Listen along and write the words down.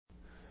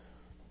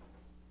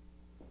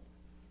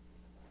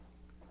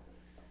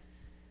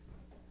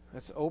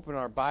Let's open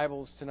our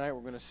Bibles tonight.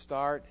 We're going to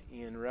start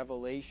in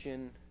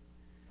Revelation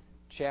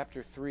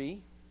chapter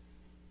 3.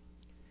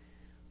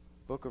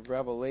 Book of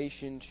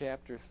Revelation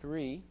chapter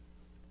 3.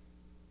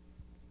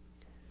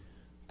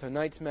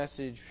 Tonight's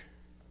message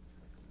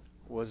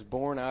was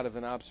born out of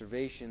an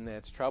observation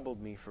that's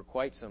troubled me for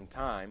quite some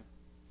time.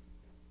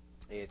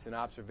 It's an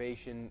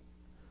observation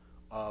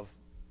of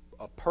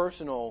a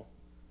personal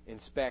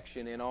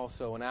inspection and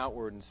also an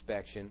outward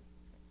inspection.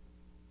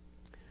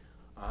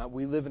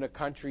 We live in a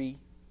country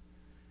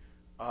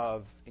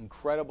of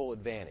incredible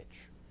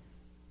advantage.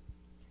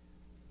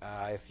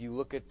 If you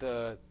look at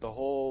the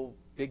whole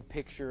big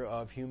picture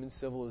of human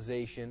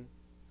civilization,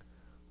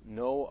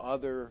 no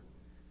other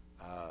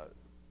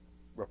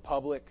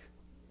republic,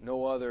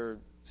 no other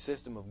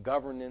system of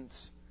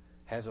governance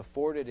has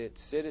afforded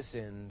its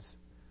citizens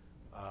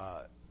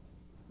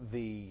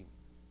the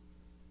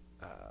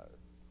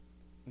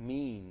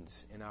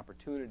means and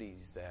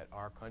opportunities that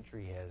our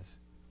country has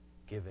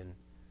given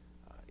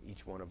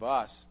each one of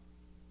us.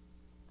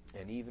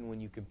 And even when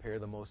you compare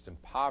the most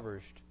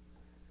impoverished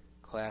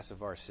class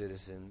of our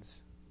citizens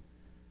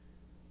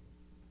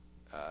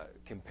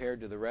compared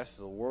to the rest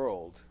of the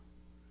world,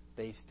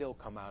 they still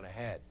come out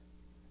ahead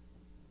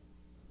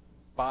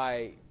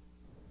by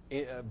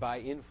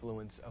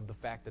influence of the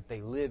fact that they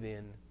live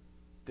in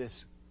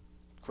this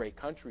great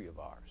country of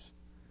ours.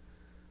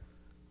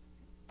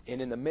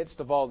 And in the midst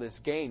of all this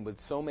gain, with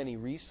so many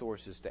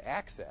resources to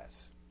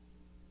access,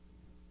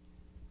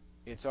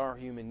 it's our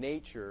human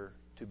nature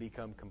to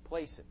become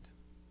complacent.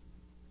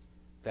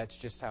 That's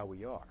just how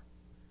we are.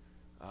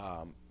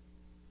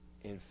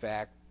 In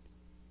fact,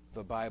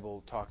 the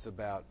Bible talks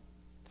about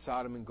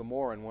Sodom and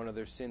Gomorrah and one of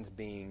their sins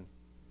being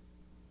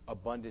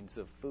abundance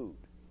of food.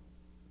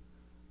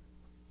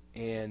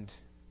 And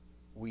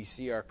we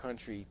see our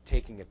country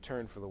taking a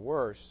turn for the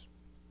worse.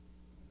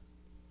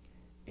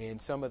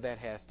 And some of that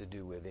has to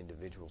do with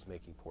individuals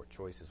making poor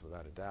choices,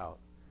 without a doubt.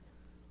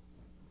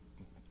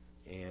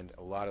 And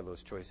a lot of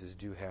those choices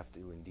do have to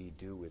indeed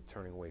do with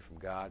turning away from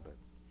God. But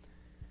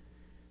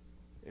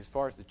as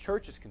far as the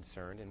church is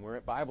concerned, and we're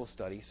at Bible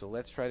study, so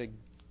let's try to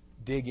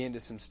dig into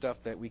some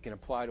stuff that we can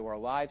apply to our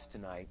lives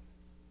tonight.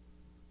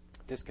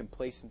 This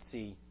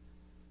complacency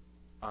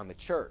on the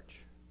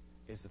church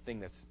is the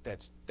thing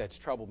that's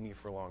troubled me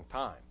for a long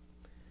time.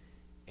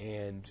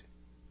 And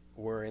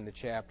we're in the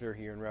chapter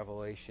here in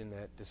Revelation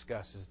that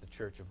discusses the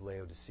church of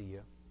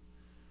Laodicea,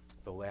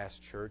 the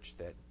last church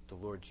that the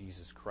Lord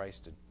Jesus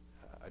Christ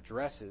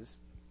addresses,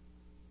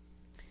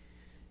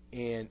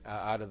 and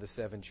out of the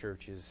 7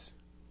 churches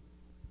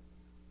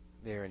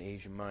there in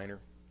Asia Minor.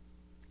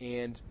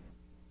 And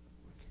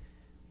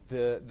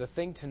the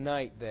thing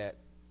tonight that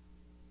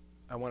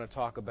I want to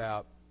talk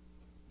about,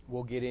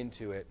 we'll get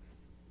into it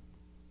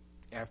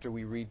after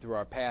we read through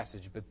our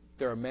passage, but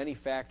there are many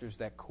factors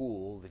that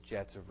cool the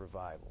jets of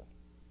revival.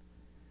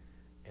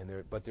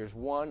 But there's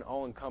one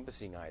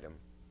all-encompassing item,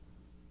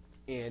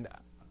 and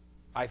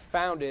I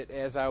found it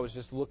as I was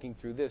just looking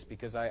through this,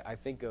 because I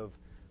think of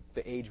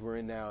the age we're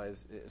in now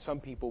as some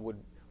people would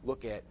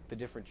look at the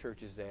different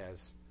churches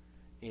as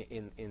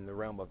in the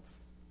realm of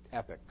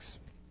epics,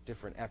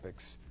 different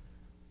epics,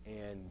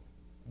 and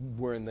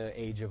we're in the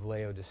age of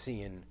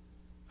Laodicean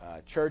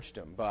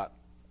churchdom. But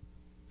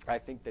I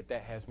think that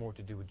has more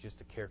to do with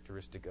just a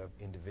characteristic of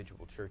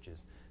individual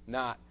churches.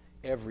 Not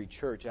every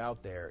church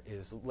out there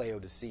is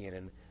Laodicean,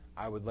 and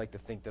I would like to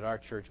think that our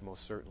church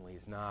most certainly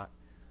is not.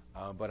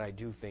 But I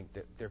do think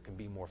that there can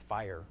be more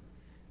fire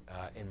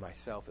in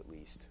myself, at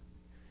least.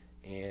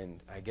 And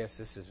I guess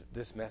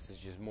this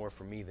message is more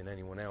for me than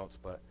anyone else,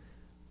 but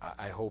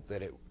I hope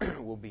that it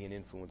will be an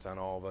influence on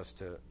all of us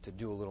to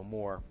do a little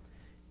more.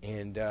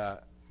 And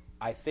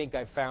I think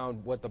I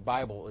found what the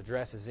Bible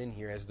addresses in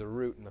here as the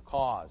root and the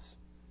cause,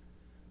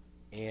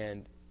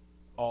 and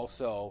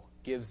also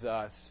gives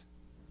us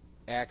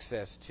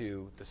access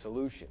to the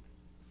solution.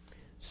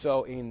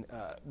 So in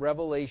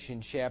Revelation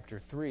chapter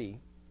 3,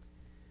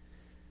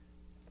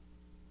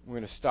 we're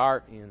going to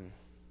start in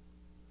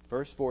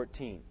verse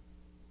 14.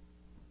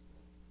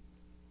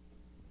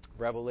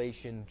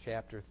 Revelation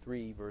chapter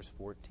 3, verse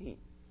 14.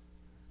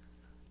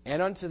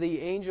 And unto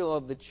the angel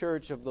of the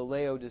church of the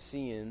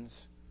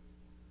Laodiceans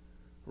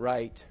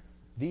write,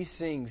 These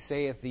things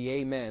saith the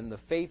Amen, the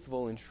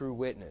faithful and true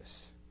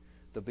witness,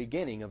 the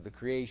beginning of the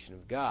creation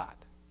of God.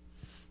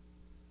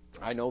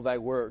 I know thy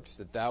works,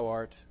 that thou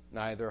art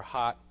neither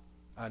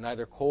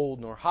cold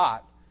nor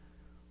hot.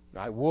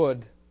 I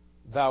would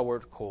thou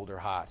wert cold or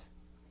hot.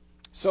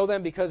 So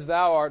then, because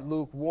thou art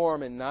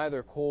lukewarm and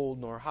neither cold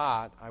nor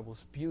hot, I will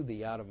spew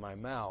thee out of my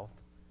mouth.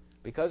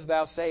 Because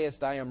thou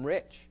sayest, I am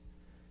rich,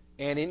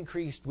 and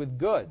increased with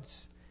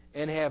goods,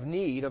 and have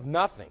need of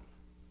nothing,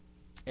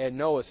 and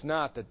knowest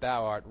not that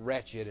thou art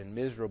wretched and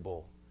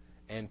miserable,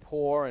 and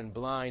poor and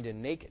blind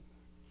and naked.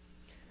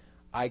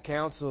 I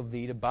counsel of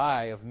thee to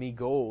buy of me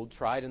gold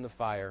tried in the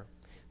fire,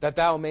 that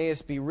thou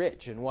mayest be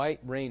rich in white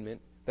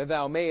raiment, that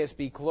thou mayest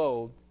be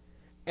clothed,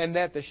 and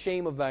that the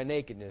shame of thy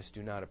nakedness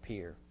do not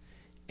appear.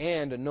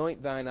 And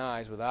anoint thine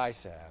eyes with eye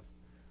salve,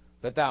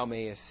 that thou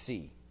mayest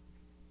see.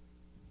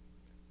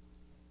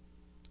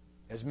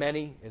 As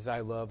many as I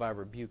love, I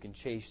rebuke and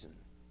chasten.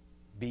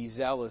 Be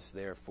zealous,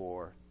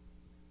 therefore,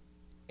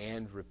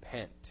 and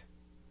repent.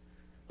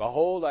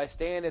 Behold, I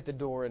stand at the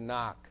door and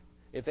knock.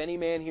 If any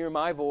man hear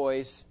my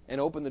voice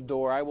and open the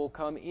door, I will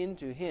come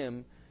into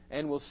him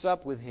and will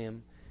sup with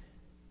him,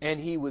 and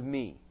he with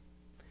me.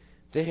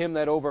 To him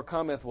that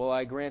overcometh will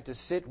I grant to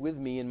sit with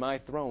me in my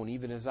throne,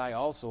 even as I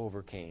also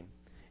overcame,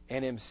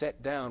 and am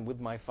set down with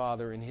my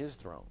Father in his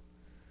throne.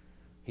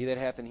 He that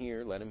hath an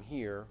ear, let him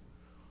hear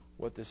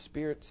what the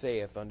Spirit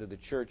saith unto the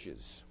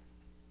churches.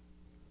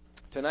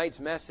 Tonight's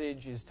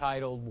message is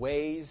titled,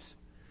 Ways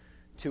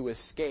to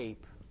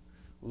Escape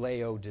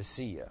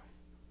Laodicea.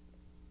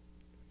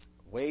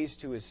 Ways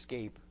to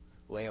Escape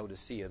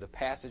Laodicea. The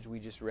passage we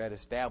just read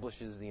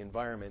establishes the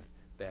environment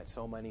that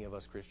so many of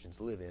us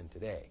Christians live in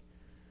today.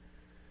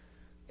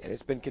 And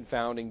it's been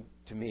confounding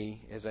to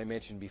me, as I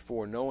mentioned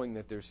before, knowing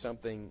that there's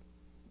something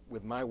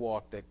with my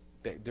walk that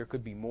there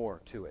could be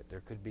more to it.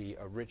 There could be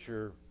a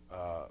richer,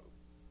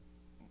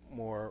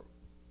 more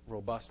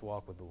robust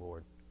walk with the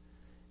Lord.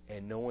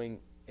 And knowing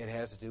it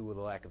has to do with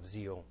a lack of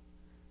zeal,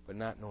 but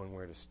not knowing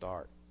where to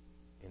start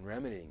in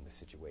remedying the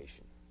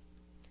situation.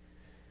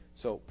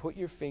 So put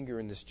your finger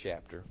in this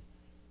chapter,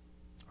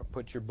 or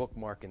put your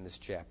bookmark in this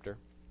chapter.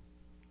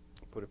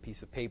 Put a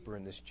piece of paper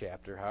in this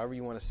chapter, however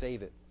you want to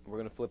save it. We're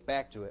going to flip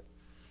back to it.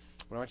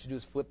 What I want you to do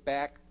is flip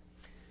back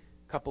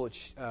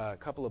a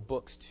couple of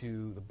books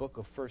to the book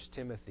of 1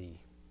 Timothy.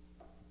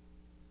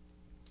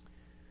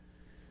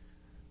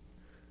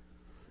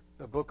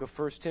 The book of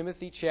 1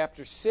 Timothy,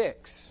 chapter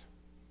 6.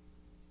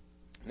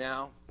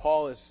 Now,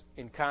 Paul is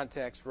in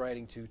context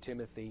writing to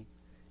Timothy,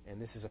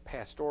 and this is a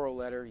pastoral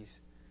letter.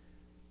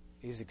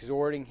 He's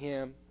exhorting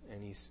him,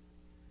 and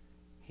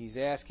he's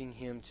asking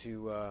him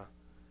to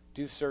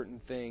do certain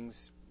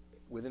things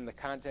within the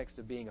context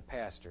of being a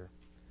pastor.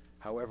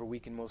 However, we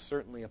can most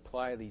certainly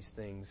apply these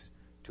things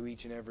to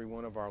each and every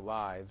one of our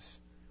lives,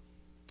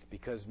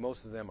 because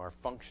most of them are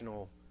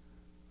functional,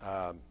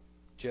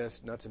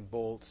 just nuts and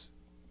bolts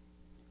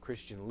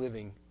Christian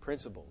living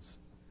principles.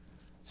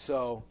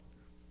 So,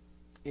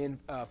 in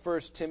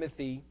 1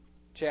 Timothy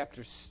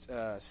chapter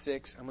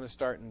 6, I'm going to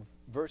start in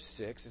verse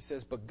 6. It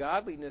says, But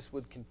godliness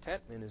with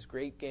contentment is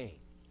great gain.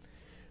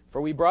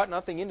 For we brought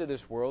nothing into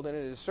this world, and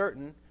it is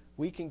certain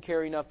we can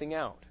carry nothing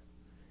out.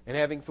 And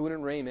having food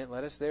and raiment,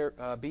 let us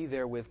be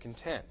therewith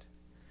content.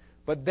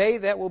 But they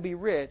that will be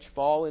rich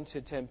fall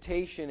into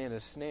temptation and a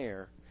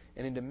snare,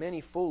 and into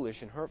many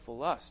foolish and hurtful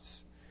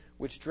lusts,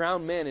 which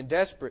drown men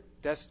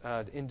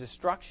in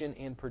destruction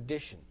and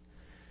perdition.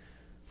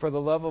 For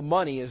the love of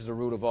money is the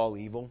root of all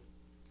evil,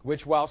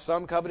 which while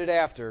some coveted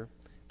after,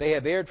 they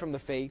have erred from the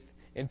faith,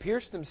 and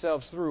pierced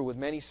themselves through with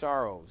many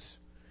sorrows.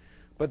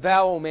 But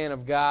thou, O man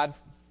of God,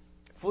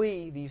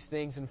 flee these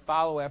things and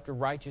follow after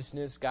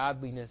righteousness,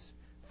 godliness,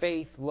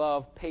 faith,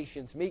 love,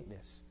 patience,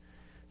 meekness.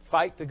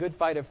 Fight the good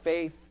fight of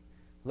faith.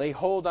 Lay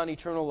hold on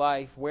eternal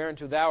life,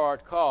 whereunto thou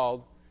art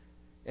called,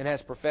 and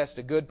hast professed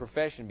a good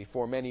profession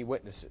before many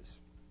witnesses.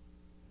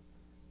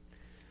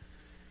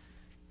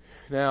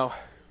 Now,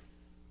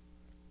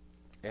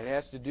 it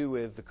has to do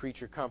with the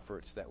creature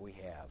comforts that we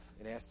have.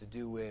 It has to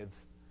do with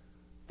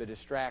the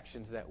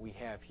distractions that we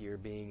have here,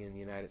 being in the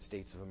United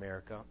States of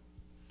America,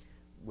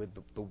 with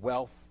the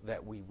wealth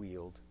that we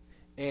wield.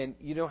 And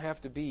you don't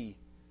have to be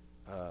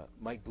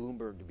Mike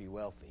Bloomberg to be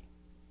wealthy.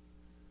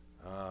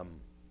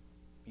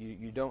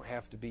 You don't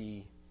have to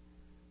be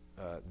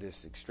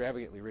this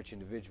extravagantly rich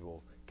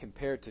individual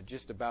compared to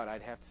just about,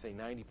 I'd have to say,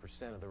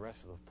 90% of the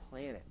rest of the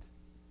planet.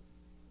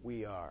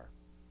 We are,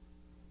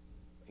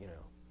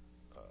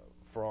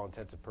 for all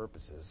intents and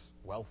purposes,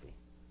 wealthy.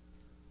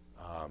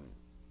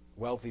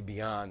 Wealthy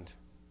beyond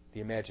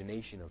the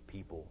imagination of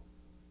people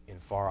in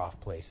far-off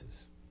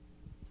places.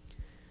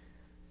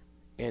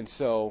 And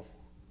so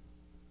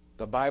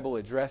the Bible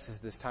addresses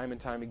this time and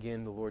time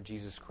again. The Lord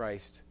Jesus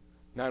Christ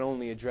not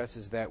only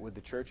addresses that with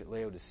the church at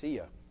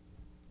Laodicea,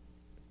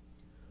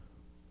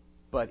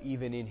 but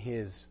even in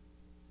his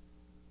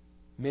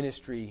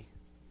ministry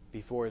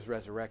before his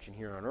resurrection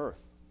here on earth,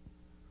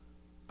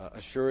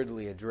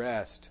 assuredly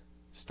addressed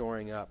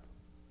storing up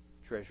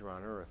treasure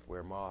on earth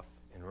where moth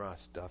and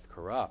rust doth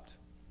corrupt.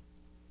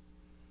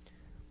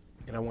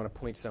 And I want to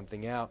point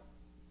something out.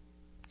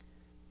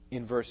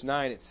 In verse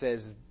 9 it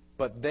says,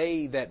 But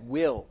they that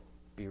will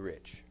be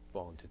rich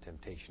fall into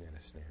temptation and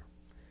a snare.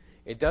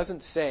 It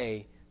doesn't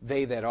say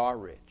they that are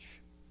rich.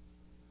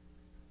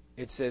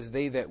 It says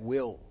they that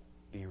will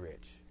be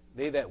rich.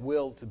 They that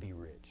will to be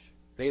rich.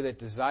 They that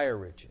desire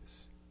riches.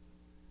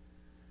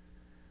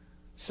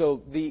 So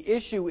the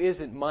issue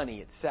isn't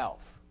money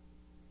itself.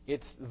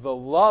 It's the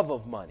love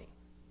of money,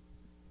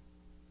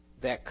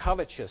 that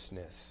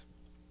covetousness,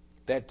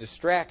 that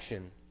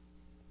distraction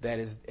that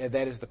is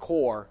the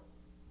core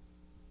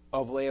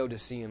of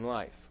Laodicean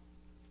life.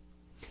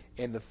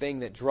 And the thing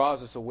that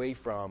draws us away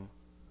from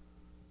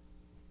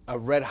a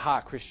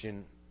red-hot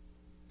Christian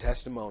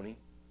testimony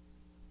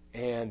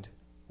and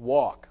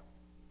walk.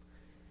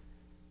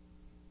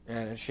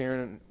 And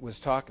Sharon was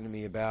talking to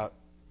me about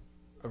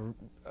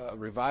a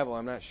revival.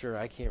 I'm not sure.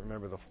 I can't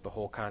remember the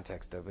whole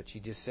context of it. She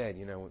just said,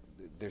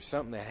 there's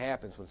something that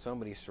happens when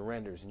somebody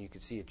surrenders, and you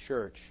can see a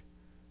church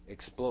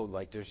explode.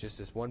 Like there's just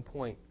this one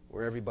point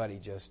where everybody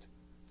just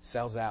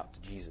sells out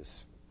to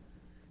Jesus,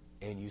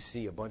 and you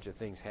see a bunch of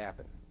things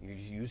happen.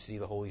 You see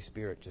the Holy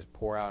Spirit just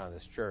pour out on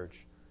this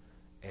church,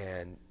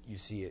 and you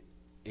see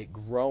it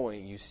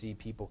growing. You see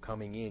people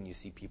coming in. You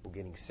see people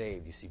getting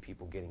saved. You see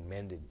people getting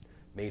mended,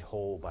 made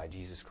whole by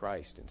Jesus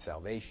Christ and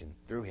salvation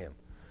through Him.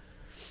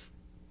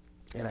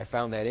 And I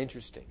found that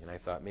interesting, and I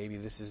thought maybe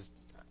this is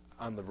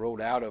on the road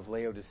out of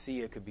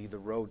Laodicea could be the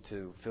road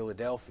to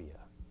Philadelphia.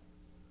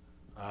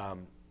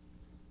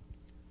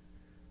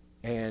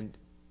 And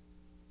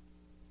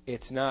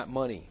it's not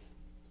money,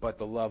 but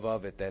the love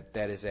of it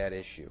that is at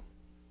issue.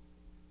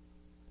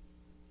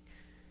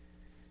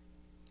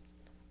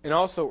 And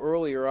also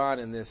earlier on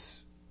in this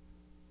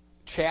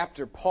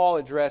chapter, Paul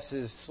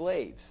addresses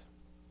slaves.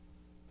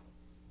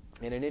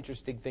 And an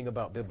interesting thing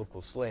about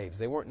biblical slaves,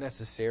 they weren't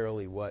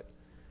necessarily what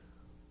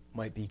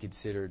might be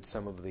considered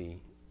some of the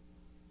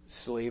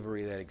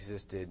slavery that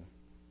existed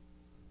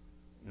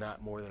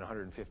not more than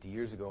 150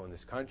 years ago in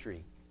this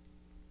country,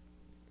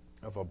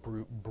 of a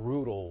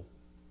brutal,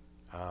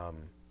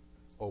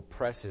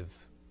 oppressive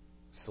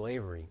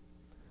slavery,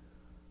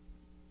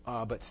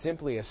 but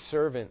simply a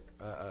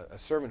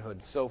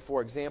servanthood. So,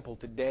 for example,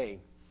 today,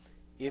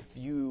 if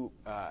you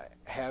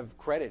have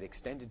credit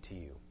extended to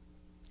you,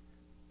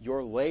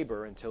 your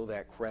labor until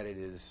that credit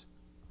is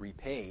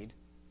repaid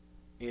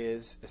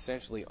is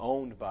essentially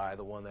owned by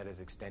the one that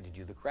has extended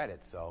you the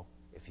credit. So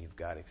if you've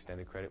got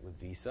extended credit with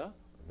Visa,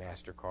 or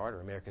MasterCard,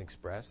 or American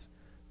Express,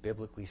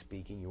 biblically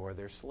speaking, you are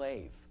their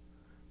slave.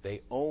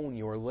 They own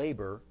your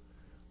labor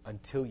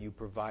until you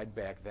provide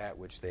back that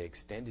which they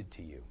extended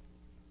to you.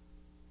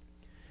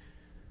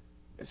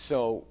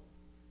 So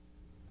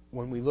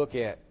when we look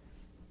at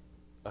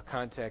a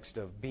context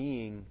of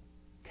being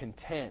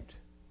content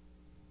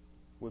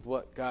with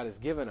what God has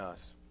given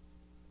us,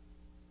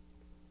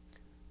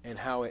 and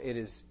how it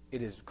is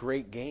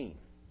great gain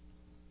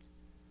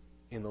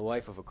in the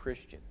life of a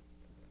Christian,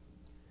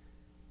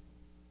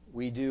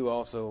 we do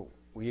also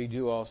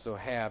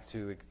have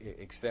to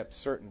accept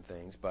certain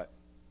things. But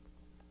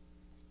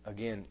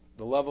again,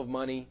 the love of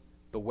money,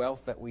 the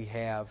wealth that we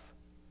have,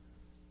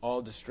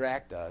 all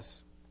distract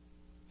us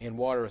and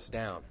water us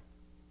down,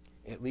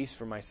 at least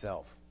for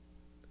myself.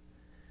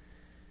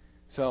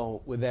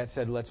 So, with that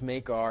said, let's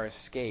make our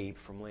escape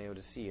from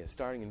Laodicea.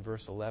 Starting in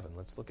verse 11.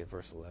 Let's look at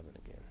verse 11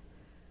 again.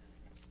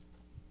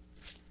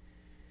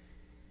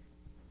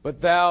 But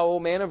thou, O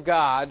man of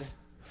God,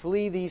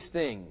 flee these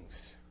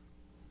things.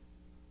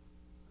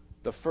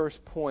 The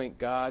first point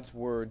God's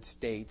word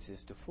states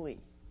is to flee.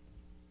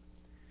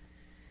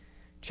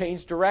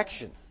 Change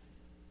direction.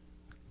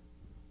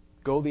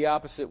 Go the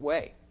opposite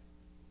way.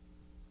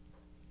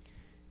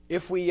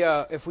 If we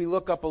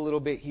look up a little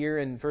bit here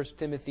in 1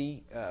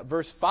 Timothy,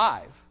 verse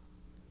 5,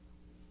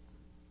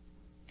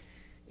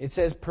 it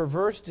says,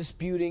 perverse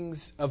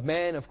disputings of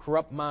men of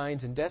corrupt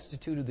minds and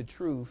destitute of the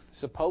truth,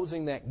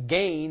 supposing that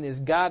gain is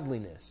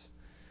godliness.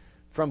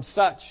 From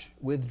such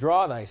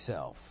withdraw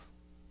thyself.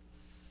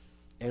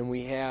 And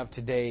we have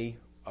today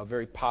a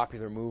very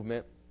popular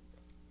movement,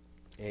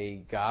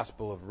 a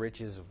gospel of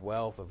riches, of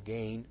wealth, of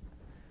gain,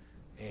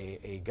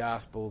 a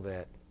gospel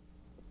that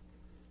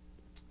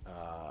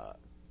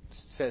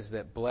says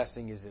that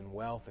blessing is in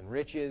wealth and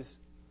riches,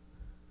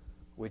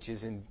 which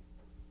is in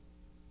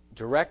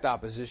direct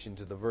opposition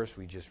to the verse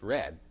we just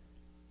read.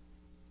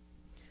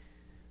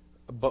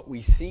 But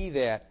we see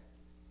that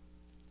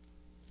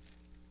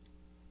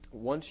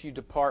once you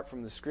depart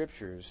from the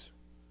Scriptures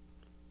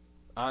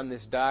on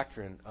this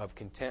doctrine of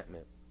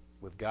contentment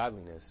with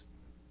godliness,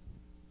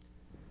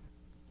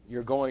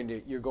 you're going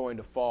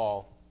to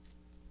fall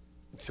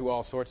to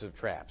all sorts of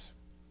traps.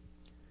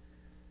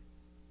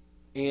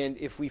 And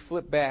if we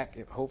flip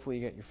back, hopefully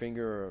you got your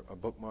finger or a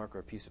bookmark or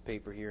a piece of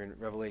paper here in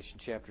Revelation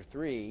chapter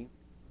 3.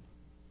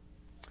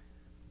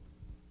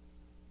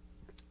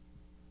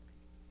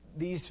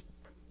 These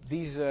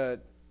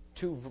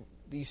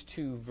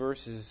two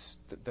verses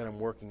that I'm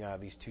working on,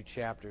 these two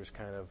chapters,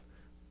 kind of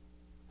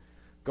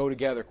go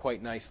together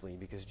quite nicely,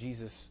 because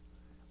Jesus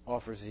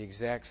offers the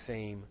exact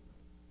same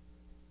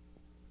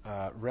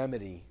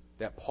remedy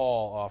that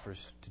Paul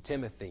offers to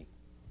Timothy.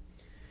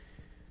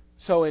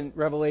 So in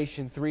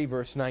Revelation 3,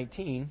 verse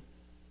 19,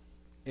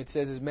 it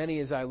says, as many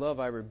as I love,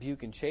 I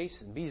rebuke and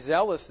chasten. Be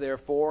zealous,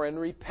 therefore, and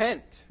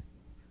repent.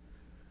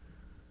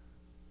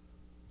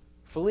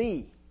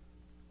 Flee.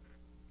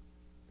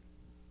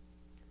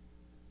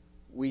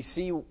 We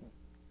see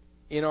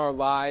in our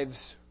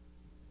lives,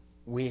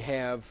 we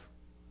have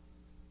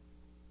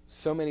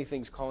so many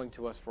things calling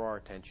to us for our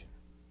attention.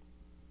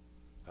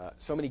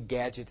 So many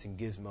gadgets and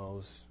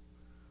gizmos,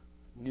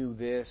 new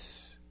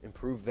this,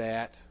 improve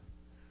that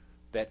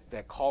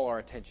call our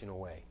attention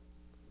away.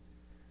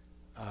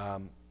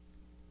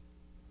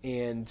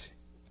 And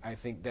I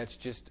think that's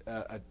just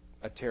a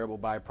terrible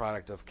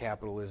byproduct of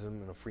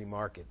capitalism and a free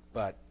market.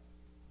 But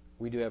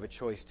we do have a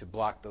choice to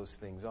block those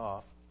things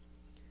off.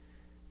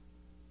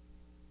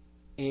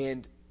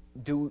 And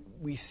do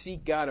we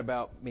seek God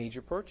about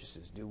major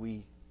purchases? Do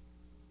we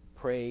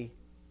pray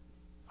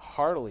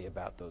heartily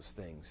about those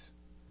things?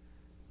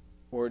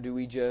 Or do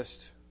we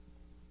just,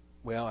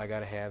 well, I got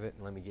to have it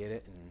and let me get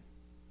it and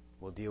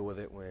we'll deal with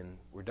it when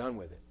we're done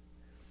with it?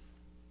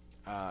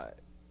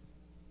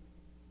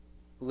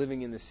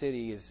 Living in the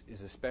city is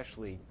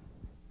especially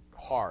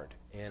hard.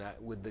 And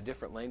with the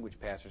different language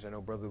pastors, I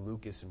know Brother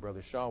Lucas and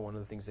Brother Shaw, one of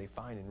the things they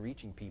find in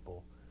reaching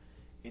people,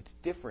 it's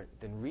different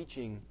than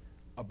reaching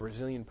a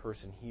Brazilian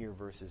person here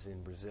versus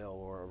in Brazil,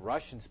 or a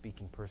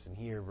Russian-speaking person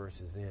here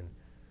versus in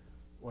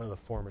one of the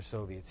former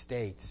Soviet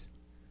states,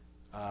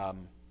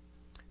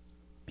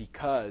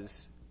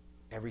 because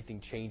everything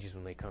changes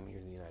when they come here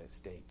to the United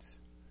States.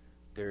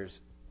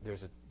 There's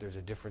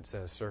a different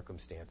set of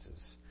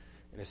circumstances,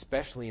 and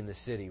especially in the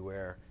city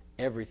where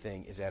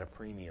everything is at a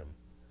premium,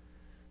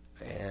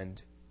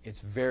 and it's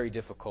very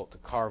difficult to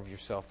carve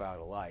yourself out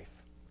of life.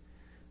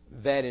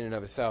 That in and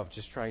of itself,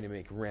 just trying to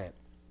make rent,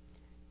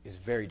 is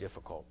very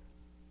difficult.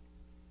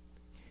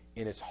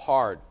 And it's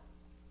hard.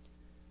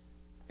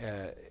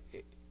 I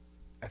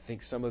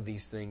think some of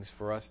these things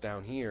for us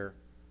down here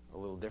are a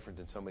little different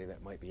than somebody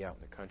that might be out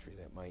in the country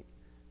that might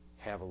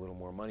have a little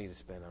more money to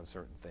spend on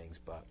certain things.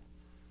 But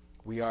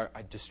we are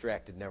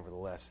distracted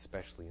nevertheless,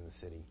 especially in the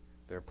city.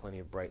 There are plenty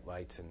of bright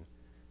lights and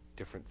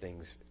different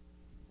things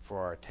for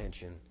our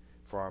attention,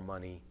 for our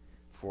money,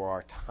 for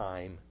our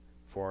time,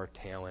 for our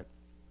talent.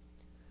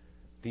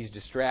 These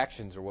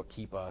distractions are what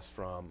keep us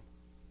from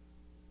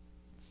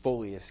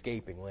fully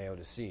escaping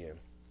Laodicea.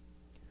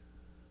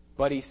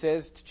 But he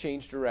says to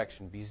change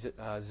direction, be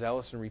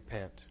zealous and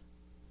repent,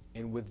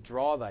 and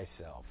withdraw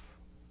thyself.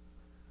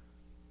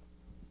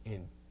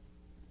 In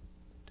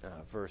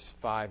verse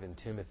 5 in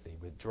Timothy,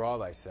 withdraw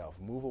thyself,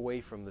 move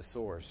away from the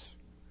source,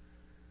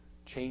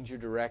 change your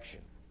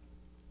direction.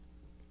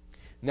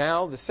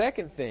 Now, the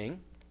second thing,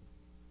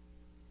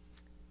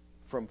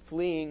 from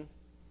fleeing,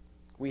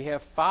 we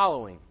have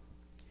following.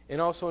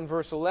 And also in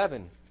verse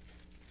 11,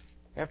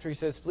 after he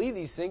says, flee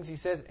these things, he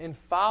says, and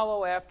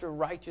follow after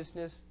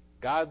righteousness,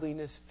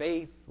 godliness,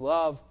 faith,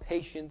 love,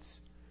 patience,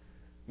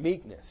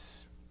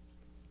 meekness.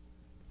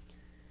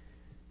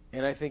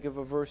 And I think of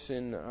a verse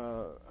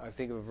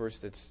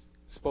that's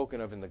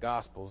spoken of in the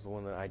Gospels, the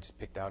one that I just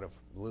picked out of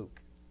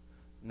Luke.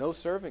 No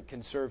servant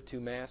can serve two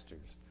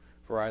masters,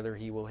 for either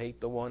he will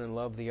hate the one and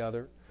love the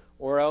other,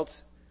 or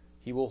else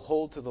he will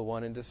hold to the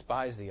one and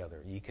despise the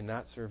other. Ye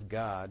cannot serve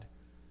God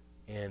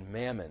and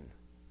mammon.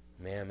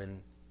 Mammon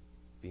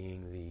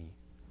being the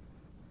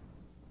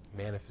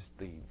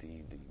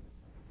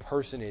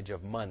personage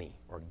of money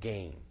or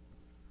gain.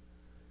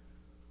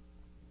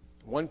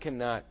 One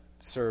cannot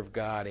serve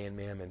God and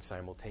mammon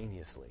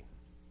simultaneously.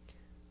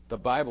 The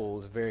Bible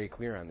is very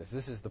clear on this.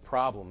 This is the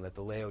problem that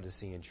the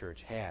Laodicean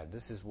church had.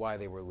 This is why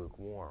they were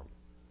lukewarm.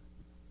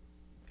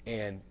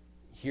 And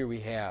here we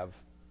have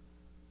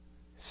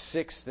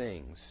 6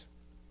 things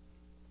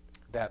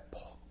that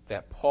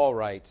Paul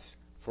writes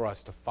for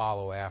us to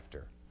follow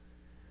after.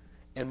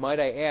 And might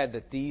I add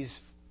that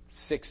these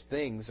 6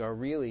 things are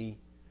really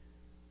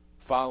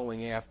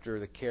following after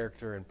the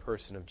character and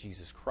person of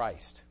Jesus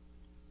Christ.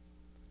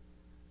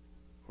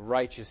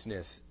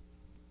 Righteousness,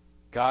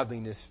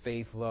 godliness,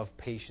 faith, love,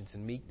 patience,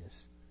 and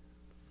meekness.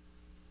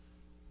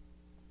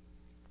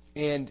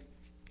 And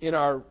in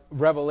our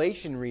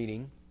Revelation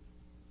reading,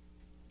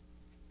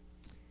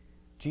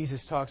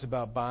 Jesus talks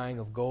about buying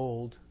of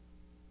gold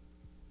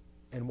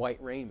and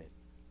white raiment.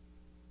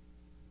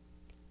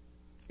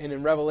 And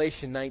in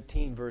Revelation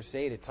 19, verse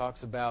 8, it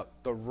talks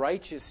about the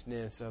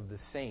righteousness of the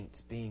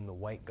saints being the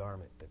white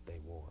garment that they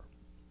wore.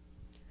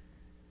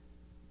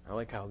 I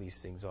like how these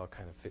things all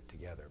kind of fit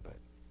together, but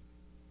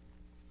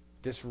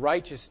this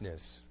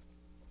righteousness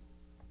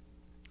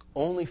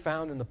only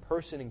found in the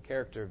person and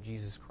character of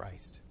Jesus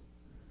Christ,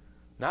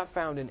 not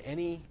found in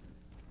any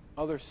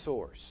other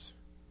source,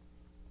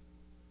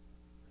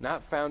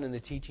 not found in the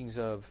teachings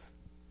of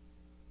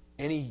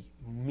any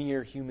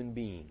mere human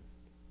being.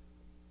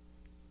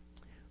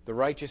 The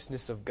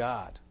righteousness of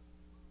God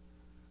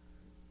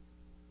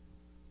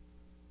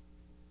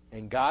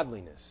and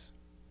godliness,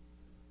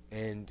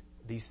 and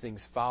these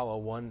things follow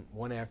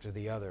one after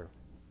the other.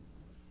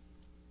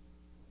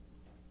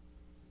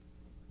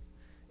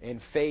 And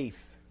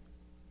faith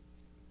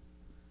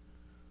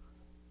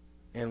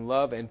and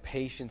love and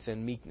patience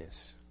and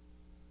meekness.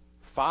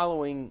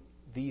 Following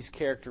these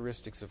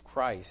characteristics of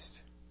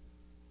Christ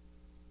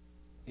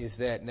is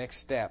that next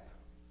step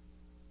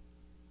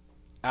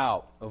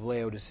out of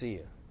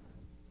Laodicea.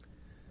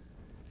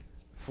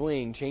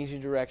 Fleeing,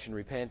 changing direction,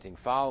 repenting,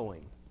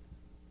 following.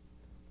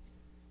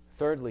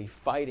 Thirdly,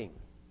 fighting.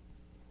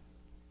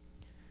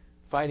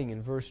 Fighting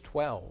in verse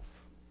 12.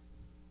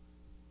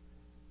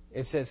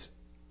 It says,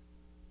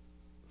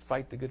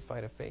 fight the good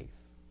fight of faith.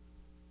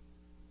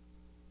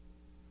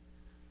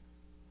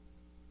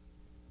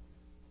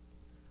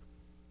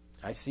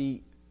 I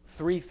see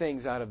 3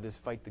 things out of this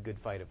fight the good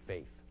fight of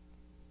faith.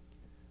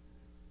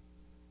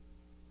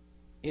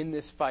 In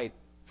this fight,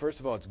 first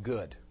of all, it's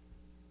good.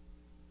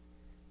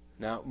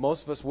 Now,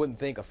 most of us wouldn't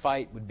think a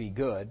fight would be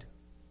good.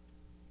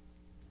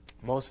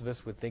 Most of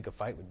us would think a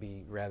fight would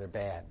be rather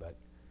bad. But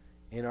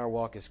in our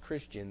walk as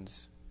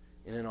Christians,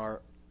 and in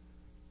our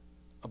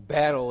a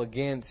battle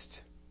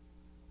against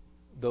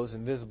those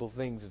invisible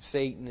things of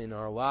Satan in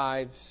our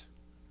lives,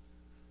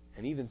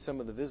 and even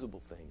some of the visible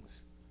things,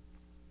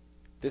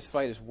 this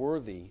fight is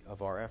worthy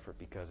of our effort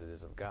because it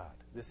is of God.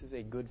 This is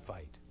a good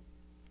fight.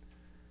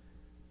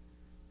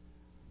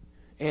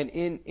 And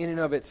in and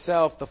of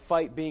itself, the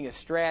fight being a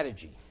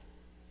strategy,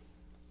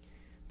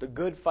 the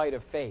good fight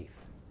of faith.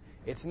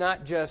 It's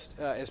not just,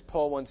 as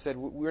Paul once said,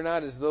 we're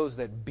not as those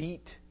that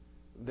beat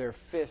their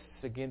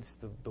fists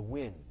against the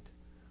wind.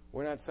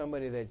 We're not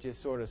somebody that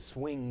just sort of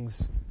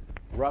swings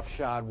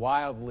roughshod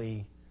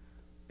wildly,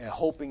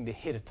 hoping to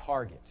hit a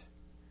target.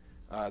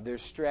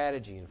 There's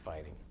strategy in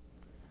fighting.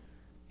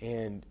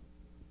 And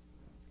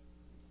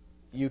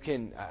you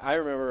can, I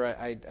remember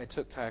I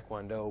took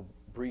Taekwondo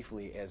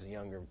briefly as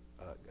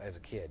a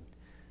kid.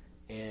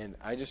 And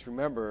I just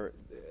remember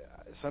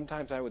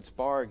sometimes I would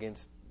spar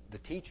against the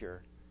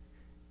teacher,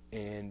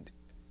 and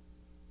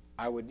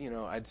I would,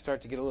 I'd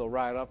start to get a little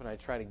riled up, and I'd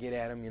try to get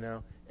at him,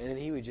 and then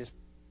he would just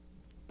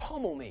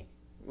pummel me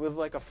with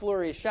like a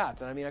flurry of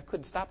shots. And I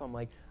couldn't stop him.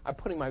 I'm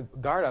putting my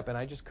guard up, and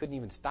I just couldn't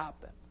even stop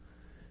them.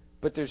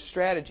 But there's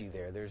strategy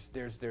there.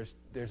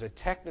 There's a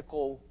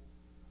technical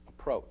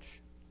approach.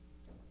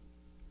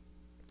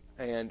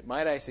 And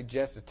might I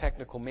suggest a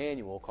technical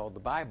manual called the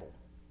Bible?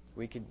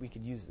 We could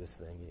use this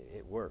thing.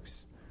 It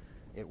works.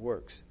 It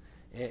works.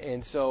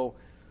 And so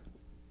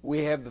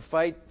we have the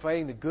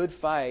fighting the good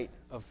fight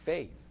of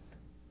faith.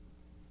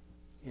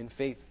 In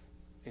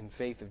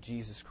faith of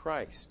Jesus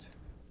Christ.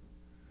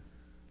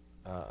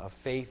 A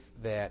faith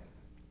that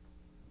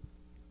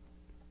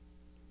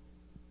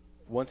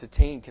once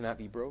attained cannot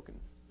be broken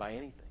by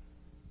anything.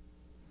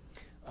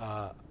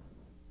 A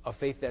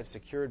faith that's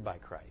secured by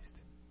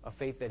Christ. A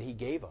faith that He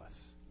gave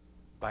us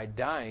by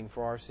dying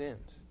for our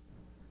sins.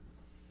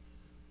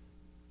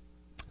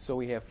 So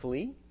we have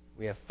flee,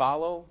 we have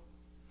follow,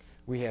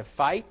 we have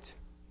fight.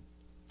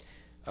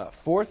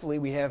 Fourthly,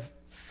 we have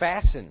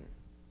fasten.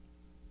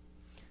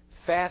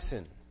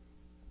 Fasten.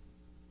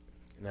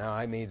 Now,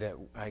 I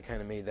kind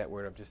of made that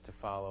word up just to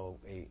follow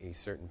a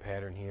certain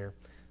pattern here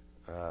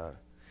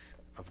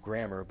of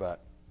grammar, but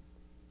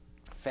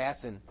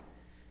fasten.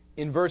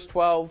 In verse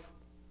 12,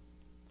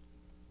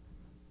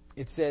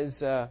 it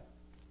says,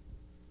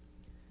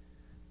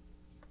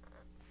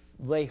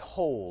 lay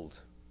hold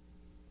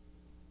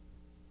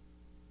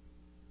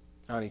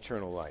on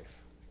eternal life.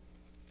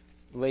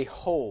 Lay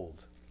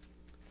hold.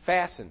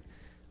 Fasten.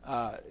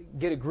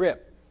 Get a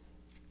grip.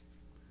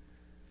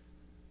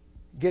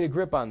 Get a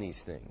grip on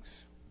these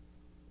things.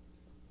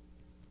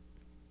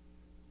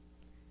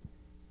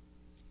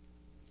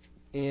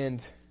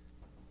 And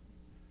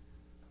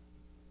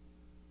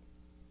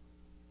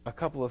a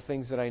couple of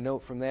things that I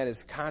note from that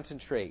is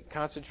concentrate.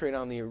 Concentrate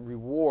on the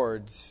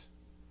rewards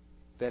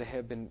that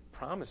have been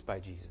promised by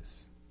Jesus.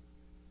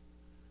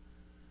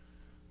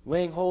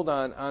 Laying hold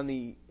on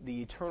the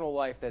eternal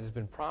life that has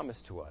been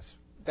promised to us.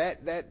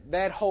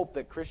 That hope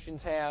that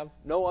Christians have,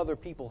 no other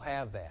people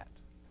have that.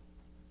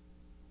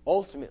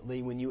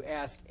 Ultimately, when you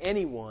ask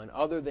anyone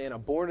other than a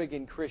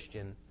born-again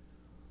Christian,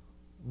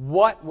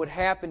 what would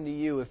happen to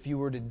you if you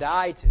were to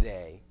die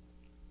today,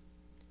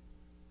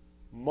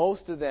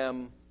 most of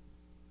them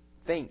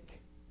think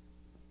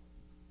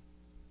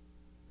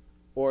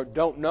or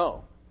don't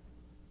know.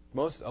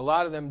 A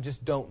lot of them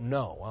just don't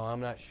know. Well,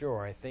 I'm not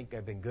sure. I think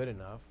I've been good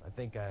enough. I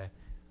think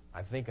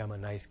I'm a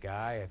nice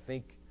guy. I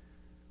think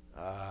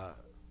I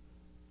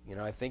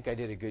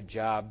did a good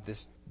job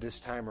this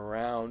time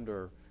around,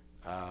 or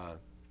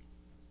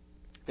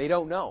they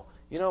don't know.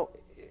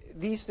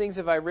 These things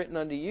have I written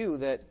unto you,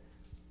 that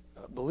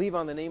believe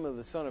on the name of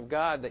the Son of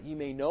God, that ye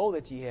may know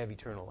that ye have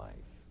eternal life,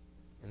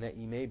 and that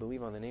ye may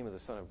believe on the name of the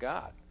Son of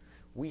God.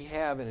 We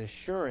have an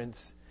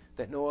assurance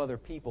that no other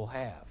people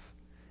have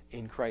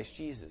in Christ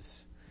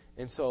Jesus.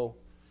 And so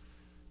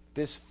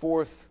this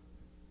fourth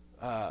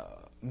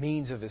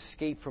means of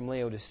escape from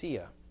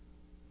Laodicea,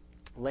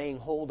 laying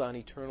hold on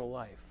eternal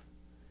life,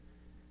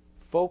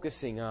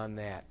 focusing on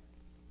that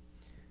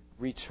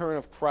return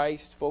of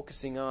Christ,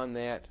 focusing on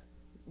that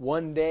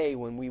one day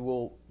when we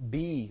will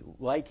be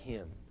like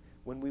Him,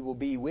 when we will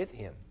be with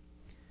Him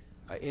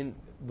in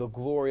the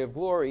glory of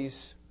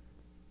glories,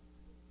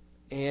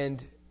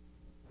 and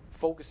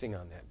focusing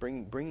on that,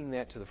 bringing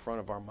that to the front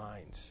of our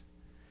minds.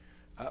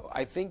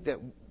 I think that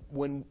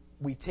when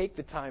we take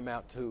the time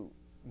out to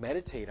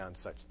meditate on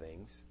such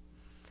things,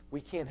 we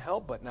can't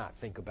help but not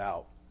think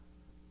about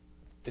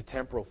the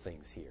temporal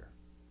things here.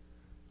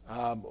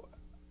 How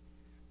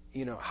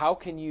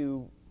can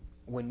you,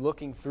 when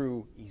looking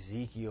through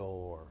Ezekiel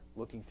or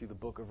looking through the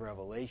book of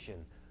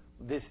Revelation,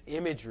 this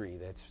imagery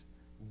that's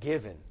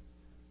given,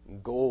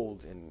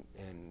 gold and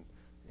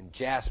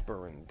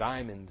jasper and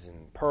diamonds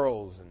and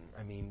pearls,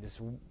 and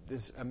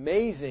this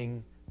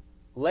amazing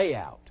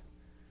layout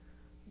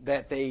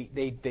that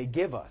they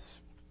give us,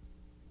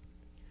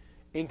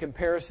 in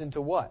comparison to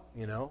what?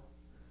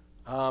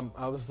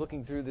 I was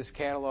looking through this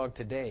catalog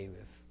today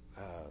with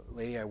a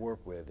lady I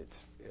work with.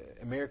 It's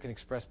American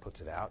Express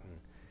puts it out,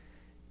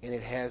 and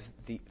it has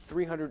the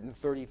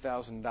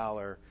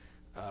 $330,000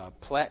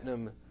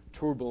 platinum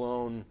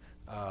tourbillon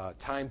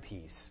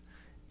timepiece.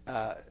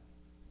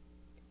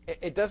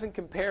 It doesn't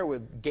compare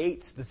with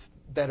gates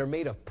that are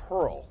made of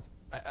pearl.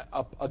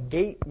 A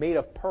gate made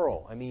of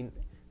pearl. I mean,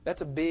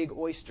 that's a big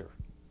oyster.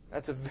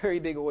 That's a very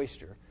big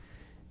oyster.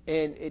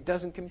 And it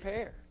doesn't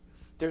compare.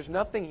 There's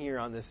nothing here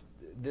on this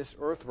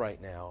earth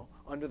right now,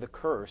 under the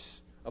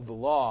curse of the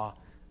law,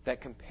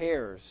 that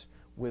compares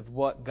with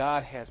what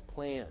God has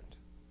planned.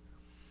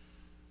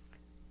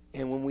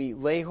 And when we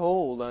lay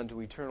hold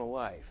onto eternal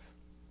life,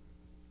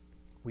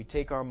 we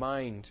take our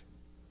mind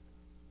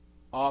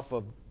off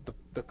of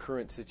the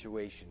current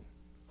situation,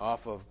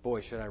 off of,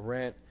 boy, should I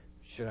rent?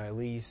 Should I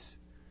lease?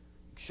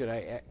 Should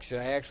I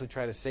actually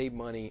try to save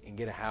money and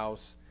get a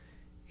house?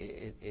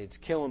 It's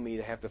killing me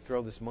to have to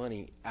throw this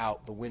money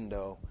out the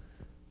window,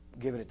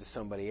 giving it to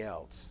somebody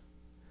else.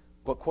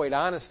 But quite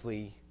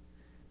honestly,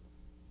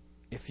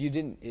 if you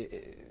didn't,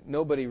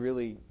 nobody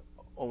really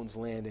owns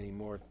land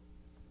anymore.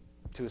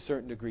 To a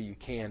certain degree you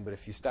can, but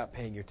if you stop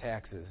paying your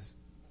taxes,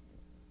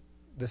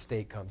 the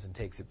state comes and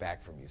takes it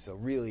back from you. So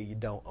really you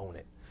don't own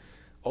it.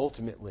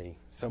 Ultimately,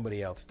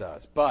 somebody else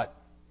does. But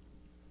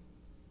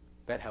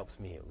that helps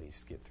me at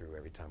least get through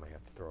every time I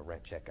have to throw a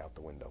rent check out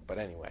the window. But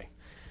anyway,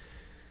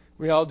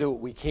 we all do what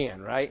we can,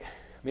 right?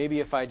 Maybe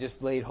if I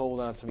just laid hold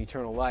on some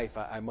eternal life,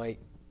 I might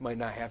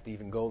not have to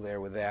even go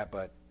there with that.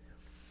 But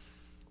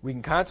we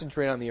can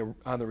concentrate on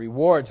the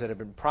rewards that have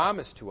been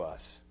promised to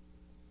us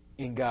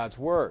in God's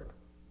Word.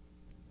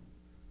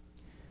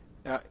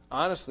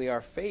 Honestly,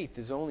 our faith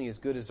is only as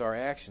good as our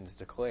actions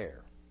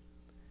declare.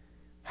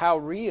 How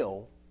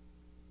real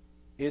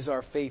is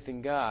our faith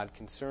in God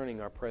concerning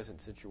our present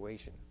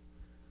situation?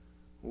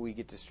 We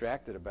get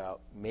distracted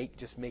about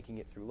just making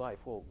it through life.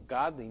 Well,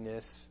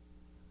 godliness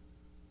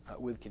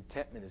with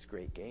contentment is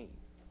great gain.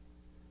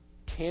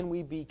 Can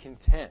we be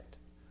content?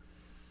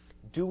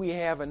 Do we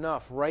have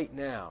enough right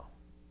now,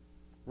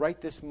 right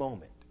this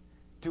moment?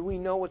 Do we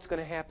know what's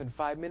going to happen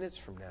 5 minutes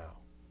from now?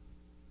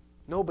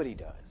 Nobody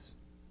does.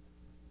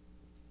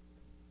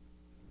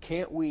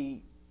 Can't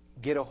we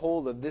get a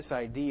hold of this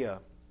idea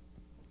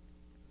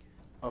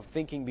of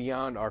thinking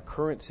beyond our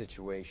current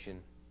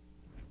situation,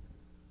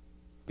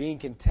 being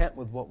content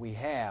with what we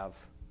have,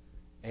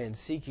 and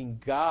seeking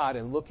God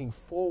and looking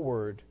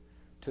forward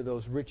to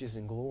those riches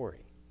and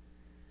glory,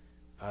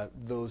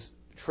 those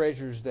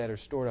treasures that are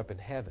stored up in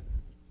heaven,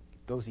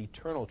 those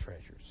eternal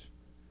treasures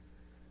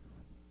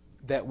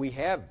that we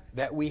have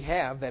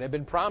that have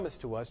been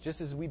promised to us, just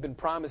as we've been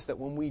promised that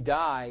when we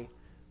die,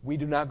 we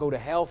do not go to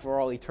hell for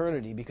all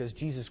eternity because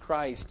Jesus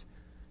Christ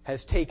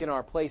has taken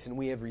our place and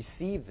we have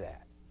received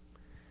that.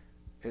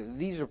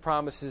 These are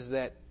promises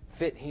that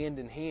fit hand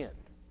in hand.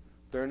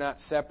 They're not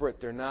separate.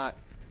 They're not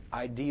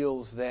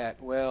ideals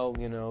that, well,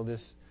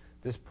 this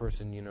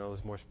person,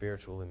 is more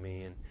spiritual than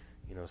me, and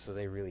so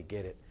they really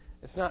get it.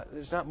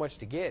 There's not much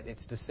to get.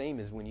 It's the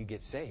same as when you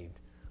get saved.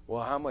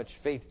 Well, how much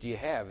faith do you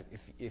have?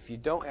 If you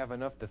don't have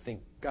enough to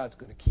think God's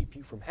going to keep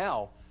you from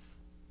hell,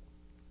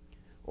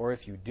 or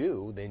if you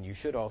do, then you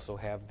should also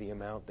have the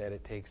amount that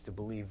it takes to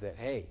believe that,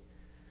 hey,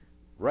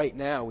 right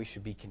now we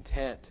should be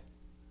content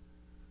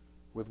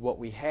with what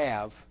we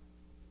have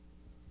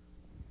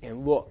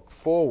and look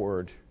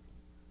forward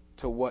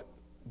to what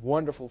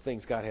wonderful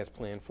things God has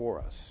planned for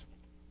us.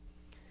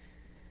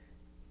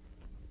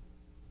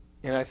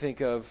 And I think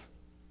of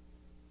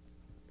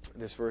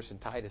this verse in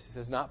Titus. It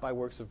says, not by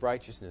works of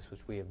righteousness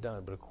which we have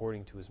done, but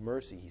according to His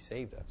mercy He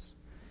saved us,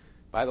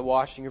 by the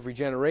washing of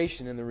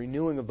regeneration and the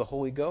renewing of the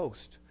Holy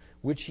Ghost,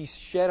 which He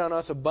shed on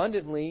us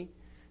abundantly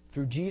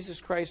through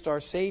Jesus Christ our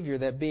Savior,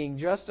 that being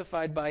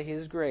justified by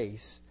His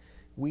grace,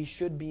 we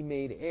should be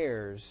made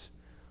heirs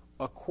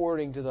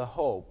according to the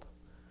hope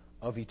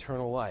of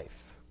eternal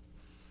life.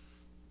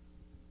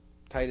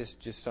 Titus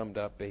just summed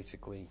up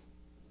basically,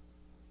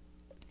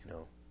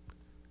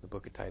 the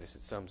book of Titus,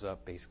 it sums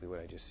up basically what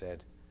I just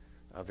said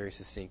very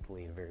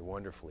succinctly and very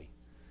wonderfully.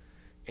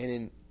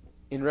 And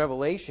in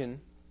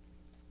Revelation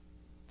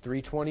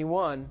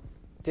 3:21,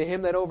 to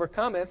him that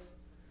overcometh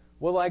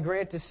will I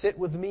grant to sit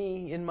with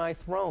me in my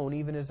throne,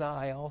 even as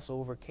I also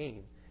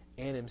overcame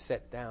and am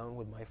set down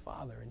with my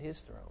Father in His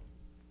throne.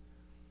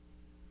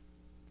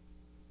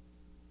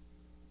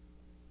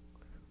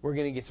 We're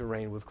going to get to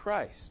reign with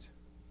Christ.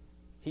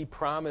 He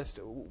promised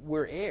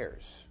we're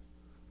heirs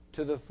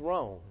to the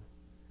throne.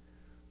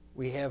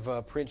 We have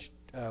Prince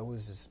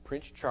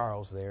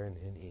Charles there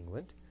in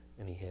England,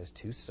 and he has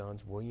two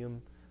sons,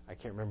 William, I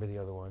can't remember the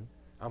other one.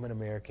 I'm an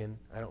American.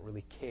 I don't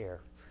really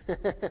care.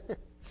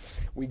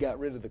 We got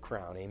rid of the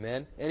crown,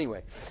 amen?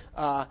 Anyway,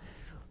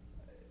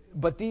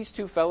 but these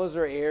two fellows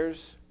are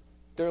heirs.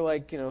 They're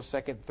like,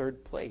 second,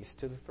 third place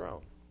to the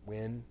throne.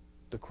 When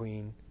the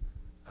Queen,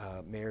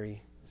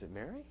 Mary, is it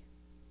Mary?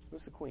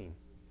 Who's the Queen?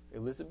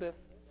 Elizabeth?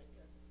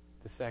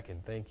 The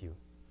second, thank you.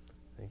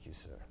 Thank you,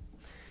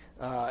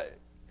 sir.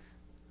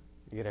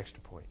 You get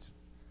extra points.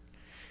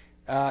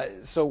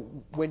 So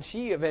when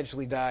she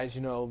eventually dies,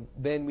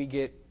 then we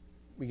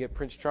get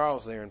Prince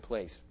Charles there in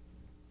place.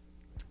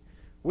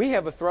 We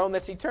have a throne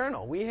that's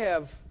eternal. We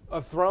have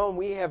a throne.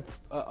 We have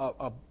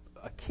a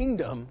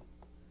kingdom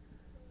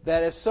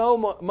that is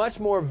so much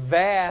more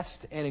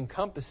vast and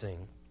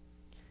encompassing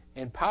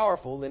and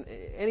powerful than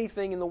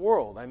anything in the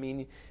world. I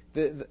mean,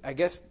 I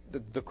guess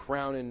the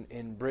crown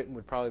in Britain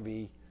would probably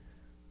be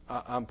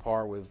on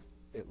par with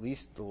at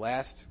least the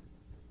last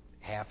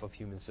half of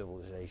human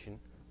civilization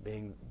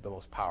being the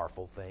most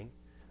powerful thing.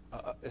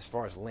 As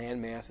far as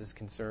landmass is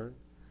concerned,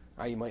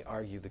 you might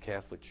argue the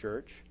Catholic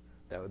Church.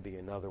 That would be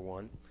another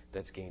one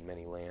that's gained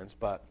many lands.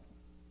 But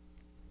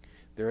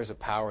there is a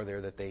power there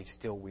that they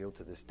still wield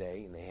to this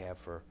day, and they have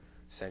for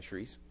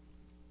centuries.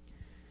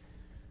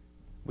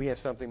 We have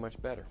something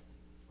much better.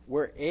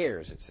 We're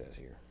heirs, it says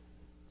here.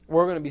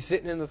 We're going to be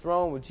sitting in the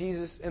throne with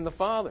Jesus and the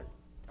Father.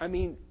 I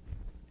mean,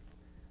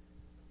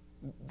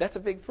 that's a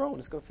big throne.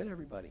 It's going to fit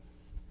everybody.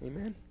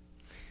 Amen?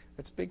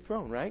 That's a big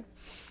throne, right?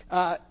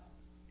 And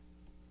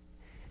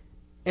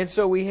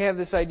so we have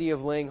this idea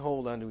of laying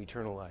hold onto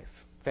eternal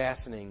life,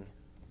 fastening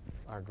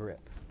our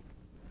grip,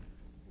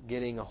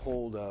 getting a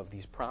hold of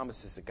these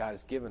promises that God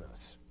has given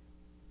us.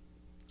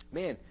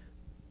 Man,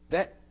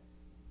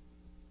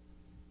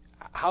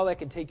 how that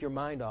can take your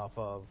mind off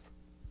of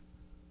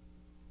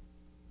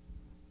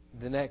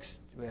the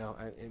next,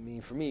 I mean,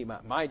 for me,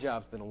 my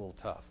job's been a little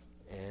tough,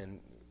 and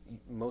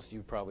most of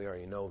you probably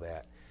already know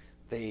that.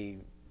 They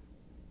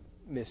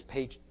miss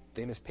paychecks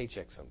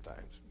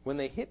sometimes. When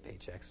they hit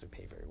paychecks, they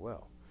pay very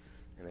well,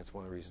 and that's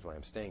one of the reasons why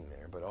I'm staying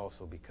there, but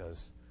also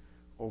because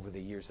over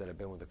the years that I've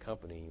been with the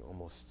company,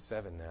 almost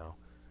 7 now,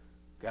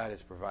 God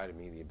has provided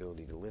me the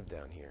ability to live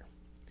down here.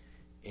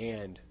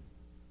 And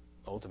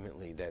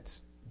ultimately,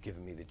 that's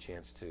given me the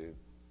chance to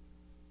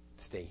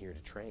stay here to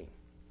train.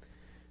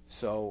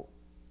 So,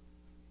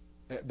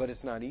 but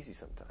it's not easy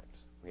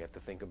sometimes. We have to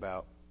think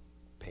about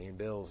paying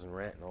bills and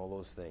rent and all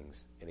those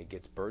things, and it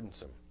gets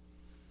burdensome.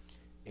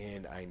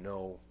 And I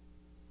know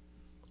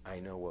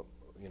what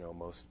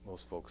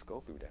most folks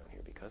go through down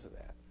here because of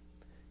that.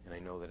 And I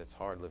know that it's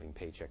hard living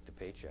paycheck to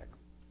paycheck.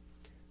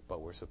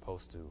 But we're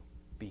supposed to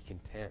be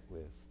content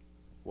with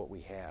what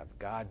we have.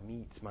 God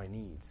meets my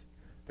needs.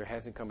 There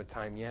hasn't come a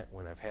time yet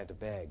when I've had to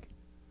beg.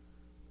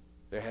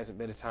 There hasn't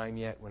been a time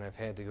yet when I've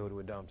had to go to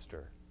a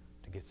dumpster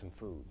to get some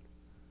food.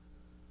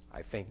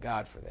 I thank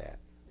God for that.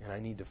 And I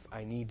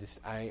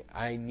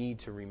need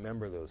to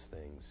remember those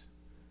things,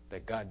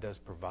 that God does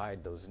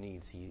provide those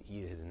needs.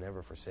 He has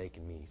never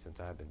forsaken me since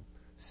I've been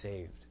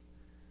saved.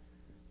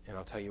 And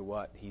I'll tell you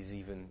what, He's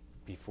even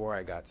before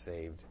I got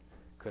saved,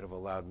 could have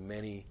allowed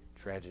many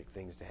tragic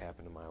things to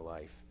happen in my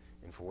life.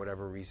 And for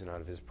whatever reason,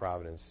 out of His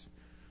providence,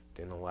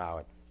 didn't allow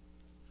it.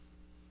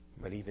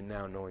 But even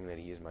now, knowing that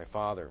He is my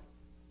Father,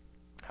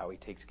 how He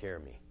takes care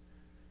of me,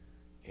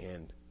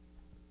 and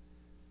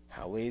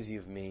how lazy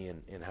of me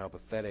and how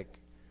pathetic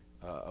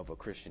of a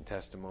Christian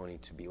testimony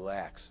to be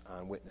lax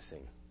on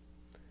witnessing,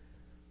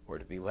 or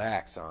to be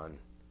lax on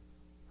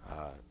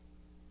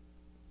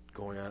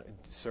going on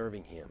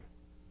serving Him,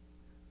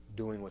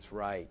 doing what's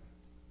right,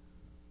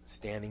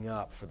 standing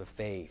up for the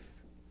faith,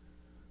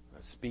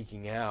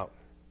 speaking out.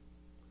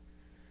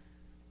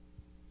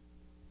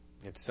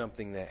 It's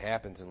something that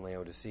happens in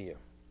Laodicea,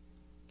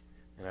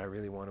 and I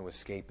really want to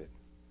escape it.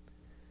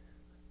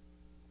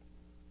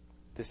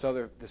 This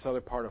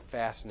other part of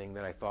fastening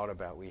that I thought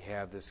about, we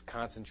have this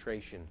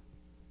concentration,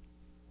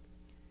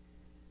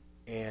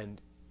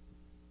 and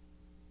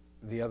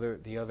the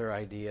other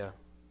idea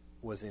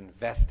was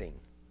investing.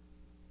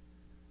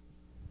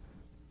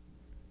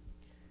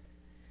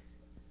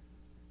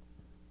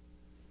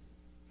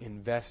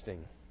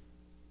 Investing.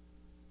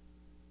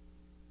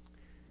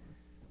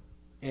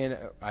 And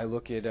I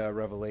look at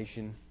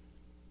Revelation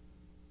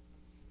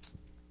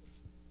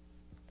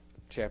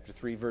chapter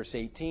 3, verse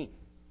 18.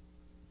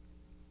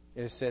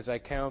 It says, I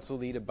counsel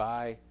thee to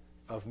buy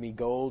of me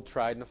gold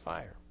tried in the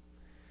fire,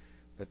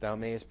 that thou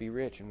mayest be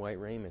rich, in white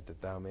raiment, that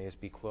thou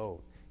mayest be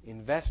clothed.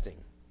 Investing.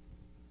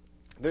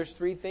 There's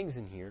 3 things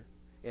in here,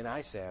 in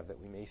ISAB,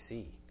 that we may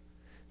see,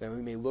 that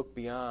we may look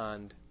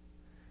beyond,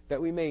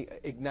 that we may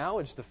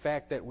acknowledge the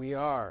fact that we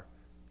are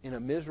in a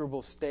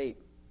miserable state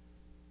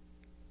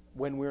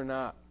when we're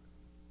not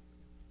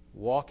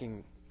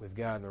walking with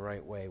God in the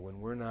right way,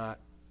 when we're not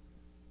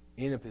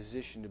in a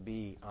position to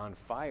be on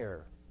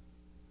fire,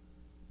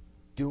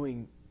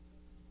 doing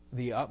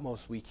the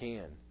utmost we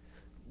can.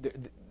 The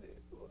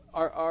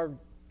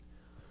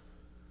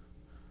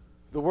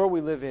world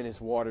we live in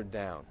is watered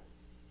down.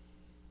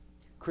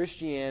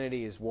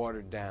 Christianity is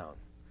watered down.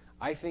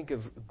 I think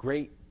of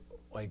great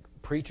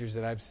preachers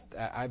that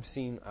I've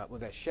seen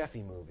with that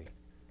Sheffy movie,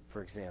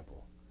 for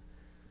example.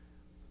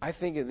 I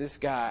think of this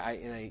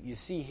guy, you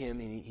see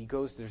him, and he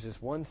goes. There's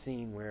this one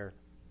scene where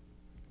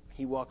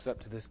he walks up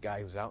to this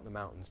guy who's out in the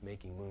mountains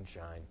making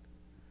moonshine,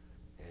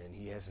 and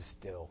he has a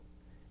still,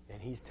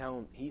 and he's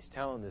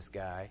telling this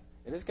guy,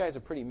 and this guy's a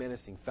pretty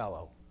menacing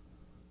fellow.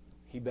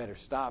 He better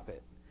stop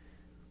it.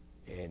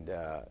 And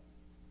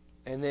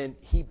And then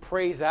he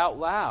prays out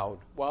loud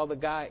while the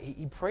guy,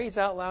 he prays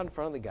out loud in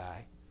front of the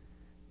guy,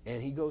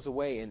 and he goes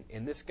away.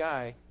 And this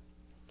guy,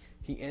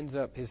 he ends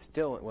up,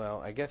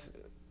 I guess,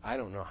 I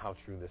don't know how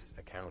true this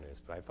account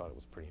is, but I thought it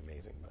was pretty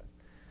amazing. But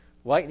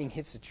lightning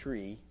hits a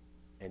tree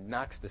and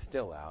knocks the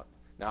still out.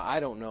 Now,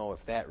 I don't know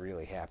if that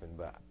really happened,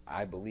 but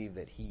I believe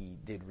that he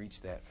did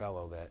reach that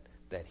fellow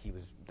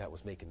that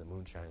was making the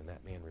moonshine, and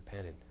that man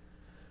repented.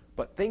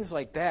 But things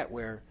like that,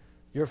 where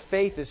your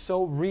faith is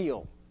so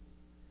real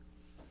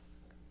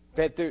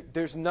that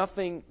there's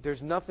nothing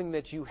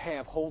that you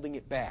have holding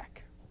it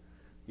back.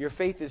 Your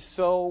faith is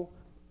so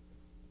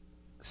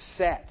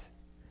set,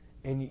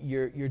 and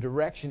your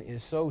direction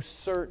is so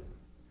certain,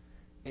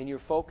 and your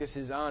focus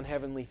is on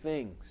heavenly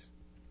things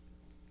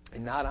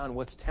and not on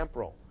what's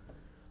temporal.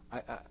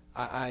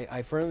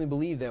 I firmly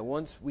believe that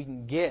once we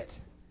can get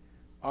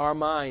our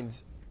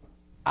minds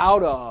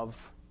out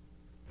of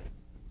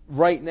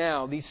right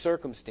now these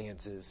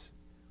circumstances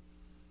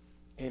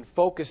and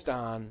focused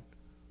on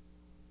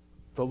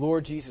the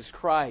Lord Jesus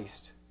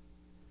Christ,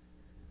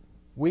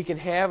 we can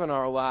have in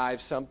our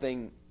lives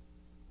something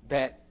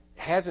that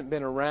hasn't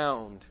been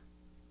around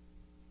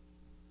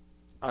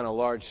on a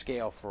large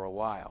scale for a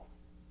while.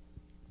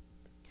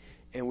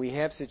 And we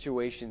have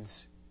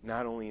situations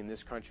not only in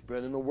this country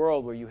but in the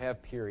world where you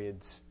have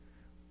periods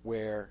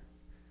where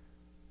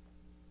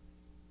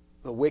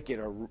the wicked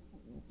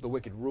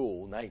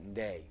rule night and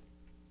day.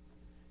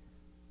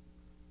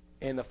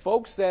 And the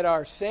folks that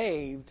are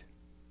saved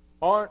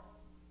aren't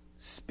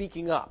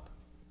speaking up.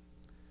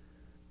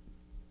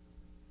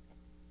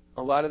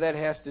 A lot of that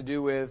has to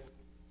do with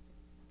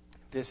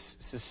this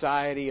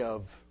society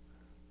of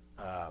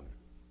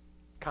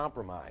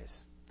compromise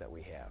that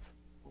we have.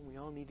 Well, we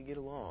all need to get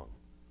along.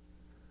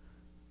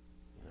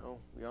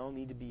 We all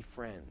need to be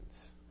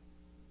friends.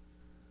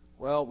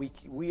 Well,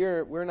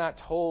 we're not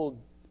told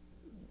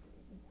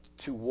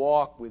to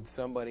walk with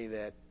somebody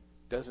that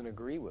doesn't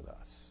agree with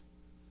us.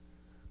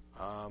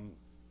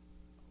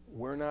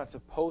 We're not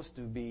supposed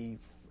to be.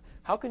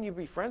 How can you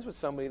be friends with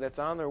somebody that's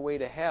on their way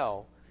to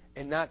hell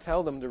and not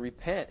tell them to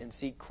repent and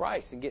seek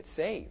Christ and get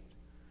saved?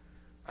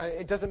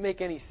 It doesn't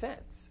make any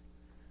sense.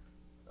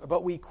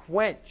 But we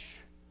quench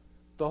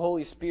the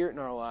Holy Spirit in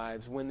our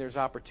lives when there's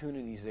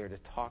opportunities there to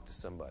talk to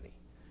somebody.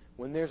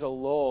 When there's a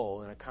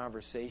lull in a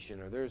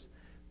conversation, or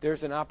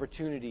there's an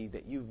opportunity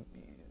that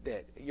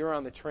you're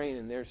on the train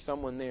and there's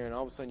someone there, and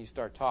all of a sudden you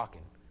start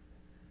talking.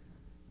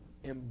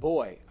 And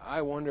boy,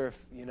 I wonder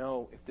if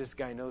this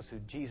guy knows who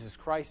Jesus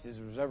Christ is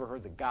or has ever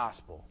heard the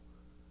gospel.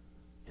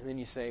 And then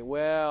you say,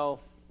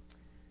 well,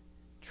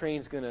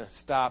 train's going to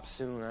stop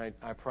soon.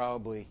 I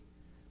probably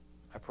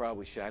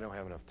should. I don't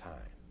have enough time.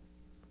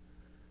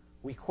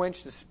 We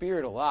quench the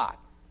Spirit a lot.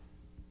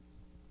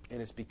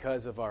 And it's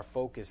because of our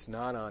focus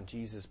not on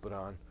Jesus, but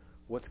on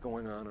what's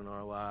going on in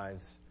our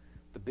lives,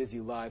 the busy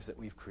lives that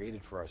we've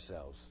created for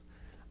ourselves.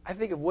 I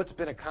think of what's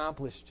been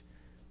accomplished.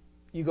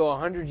 You go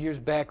 100 years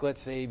back,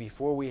 let's say,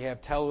 before we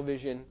have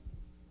television,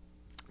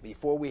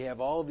 before we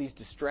have all of these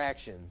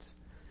distractions,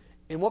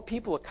 and what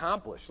people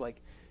accomplish. Like,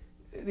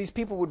 these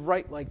people would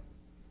write,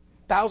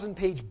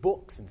 1,000-page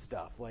books and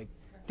stuff. Like,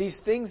 these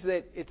things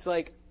that it's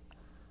like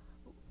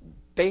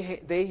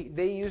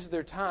they use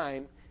their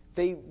time.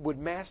 They would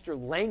master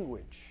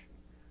language.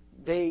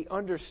 They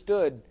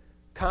understood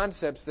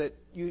concepts that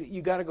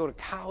you got to go to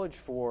college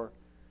for.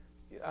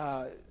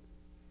 A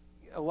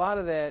lot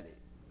of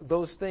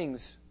those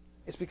things,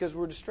 it's because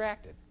we're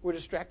distracted. We're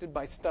distracted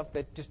by stuff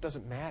that just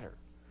doesn't matter.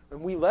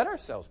 And we let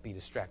ourselves be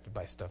distracted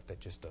by stuff that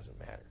just doesn't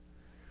matter.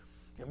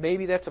 And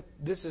maybe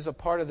this is a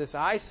part of this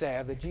eye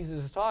salve that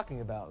Jesus is talking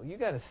about. You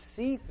got to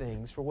see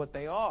things for what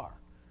they are.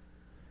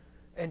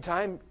 And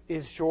time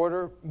is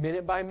shorter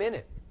minute by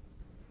minute.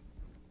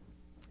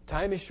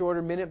 Time is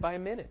shorter minute by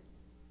minute.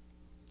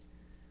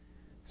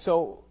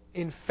 So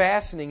in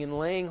fastening and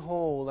laying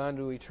hold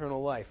onto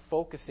eternal life,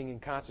 focusing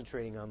and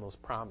concentrating on those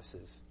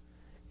promises,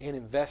 and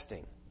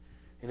investing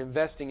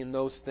in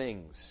those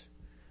things.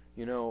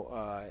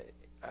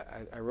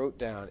 I wrote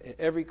down,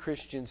 every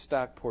Christian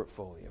stock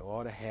portfolio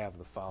ought to have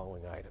the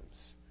following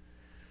items.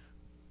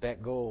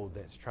 That gold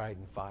that's tried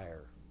in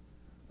fire,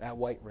 that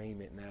white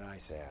raiment, and that eye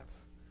salve.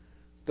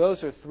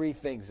 Those are three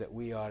things that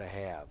we ought to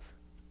have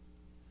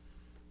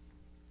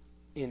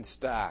in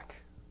stock,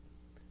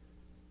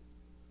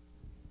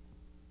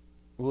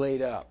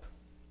 laid up.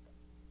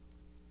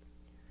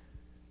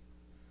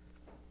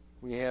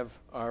 We have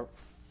our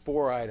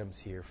 4 items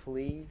here: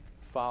 flee,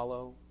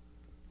 follow,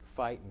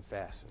 fight, and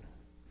fasten.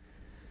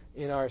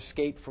 In our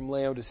escape from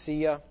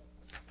Laodicea,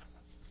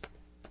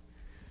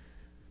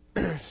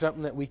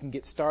 something that we can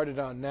get started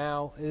on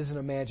now. It isn't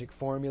a magic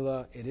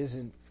formula. It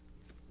isn't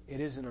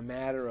a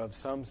matter of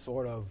some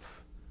sort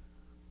of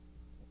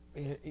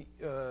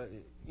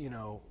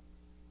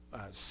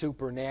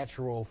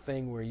supernatural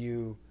thing where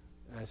you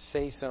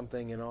say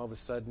something and all of a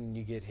sudden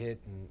you get hit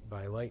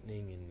by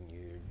lightning and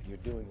you're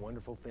doing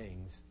wonderful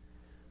things.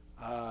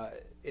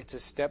 It's a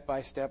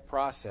step-by-step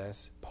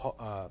process.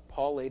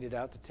 Paul laid it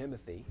out to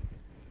Timothy.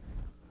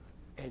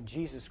 And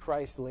Jesus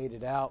Christ laid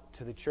it out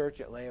to the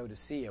church at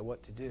Laodicea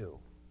what to do.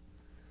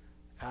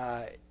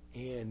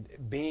 And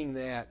being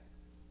that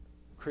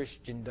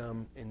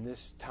Christendom in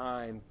this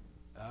time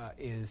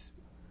is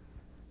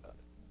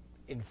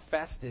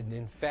infested and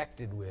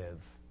infected with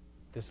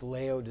this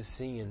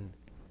Laodicean,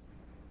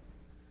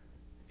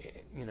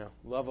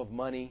 love of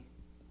money,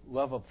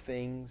 love of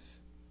things,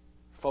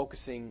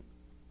 focusing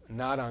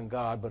not on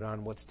God but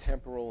on what's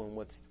temporal and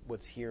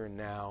what's here and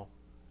now.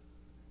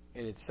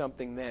 And it's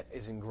something that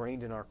is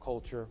ingrained in our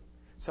culture,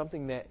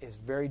 something that is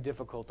very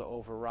difficult to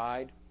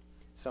override,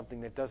 something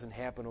that doesn't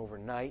happen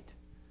overnight.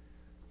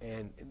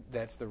 And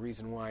that's the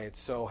reason why it's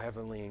so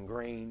heavily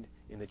ingrained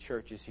in the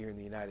churches here in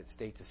the United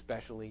States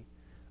especially.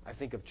 I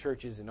think of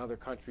churches in other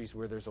countries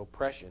where there's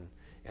oppression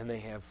and they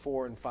have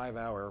 4 and 5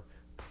 hour,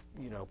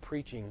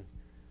 preaching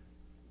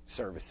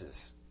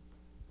services.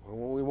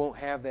 Well, we won't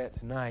have that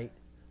tonight.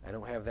 I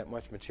don't have that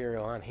much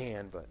material on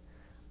hand, but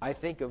I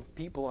think of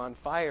people on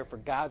fire for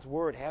God's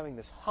Word having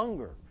this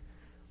hunger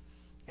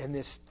and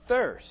this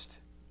thirst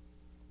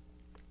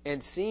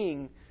and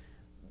seeing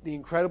the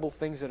incredible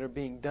things that are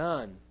being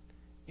done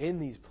in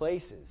these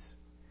places.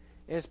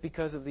 And it's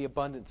because of the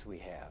abundance we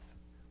have.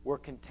 We're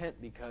content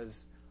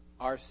because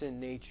our sin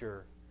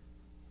nature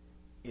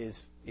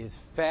is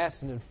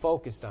fastened and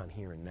focused on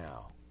here and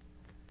now.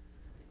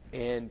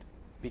 And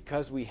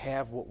because we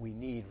have what we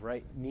need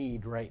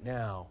right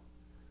now,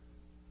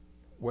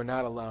 we're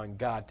not allowing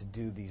God to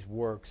do these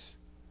works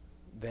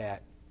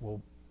that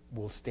will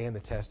stand the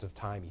test of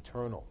time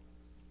eternal.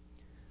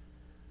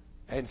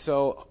 And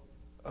so,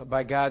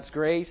 by God's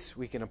grace,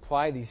 we can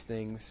apply these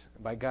things.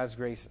 By God's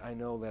grace, I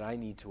know that I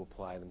need to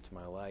apply them to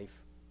my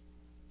life.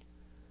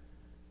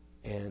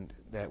 And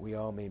that we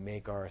all may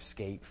make our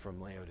escape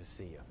from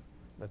Laodicea.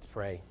 Let's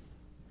pray.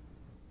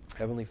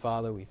 Heavenly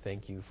Father, we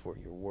thank you for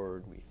your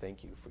word. We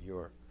thank you for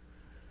your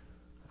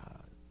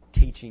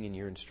teaching and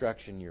your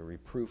instruction, your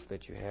reproof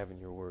that you have in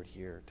your word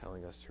here,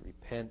 telling us to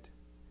repent,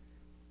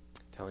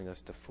 telling us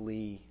to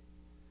flee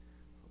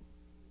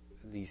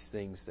these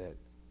things that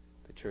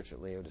the church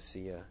at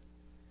Laodicea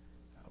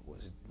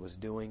was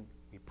doing.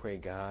 We pray,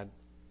 God,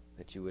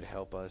 that you would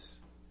help us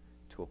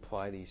to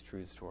apply these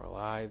truths to our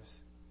lives.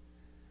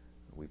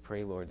 We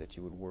pray, Lord, that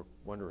you would work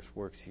wondrous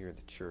works here at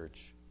the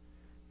church.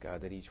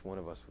 God, that each one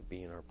of us would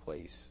be in our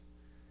place.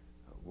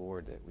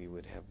 Lord, that we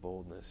would have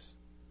boldness.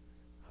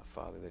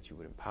 Father, that you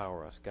would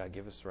empower us. God,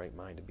 give us the right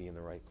mind to be in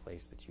the right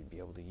place, that you'd be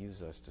able to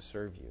use us to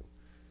serve you.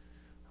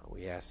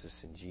 We ask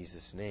this in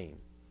Jesus' name.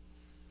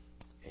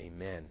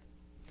 Amen.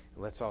 And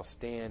let's all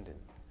stand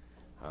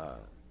and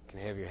can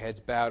have your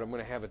heads bowed. I'm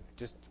going to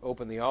just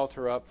open the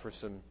altar up for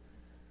some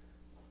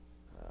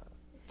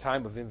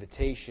time of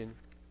invitation.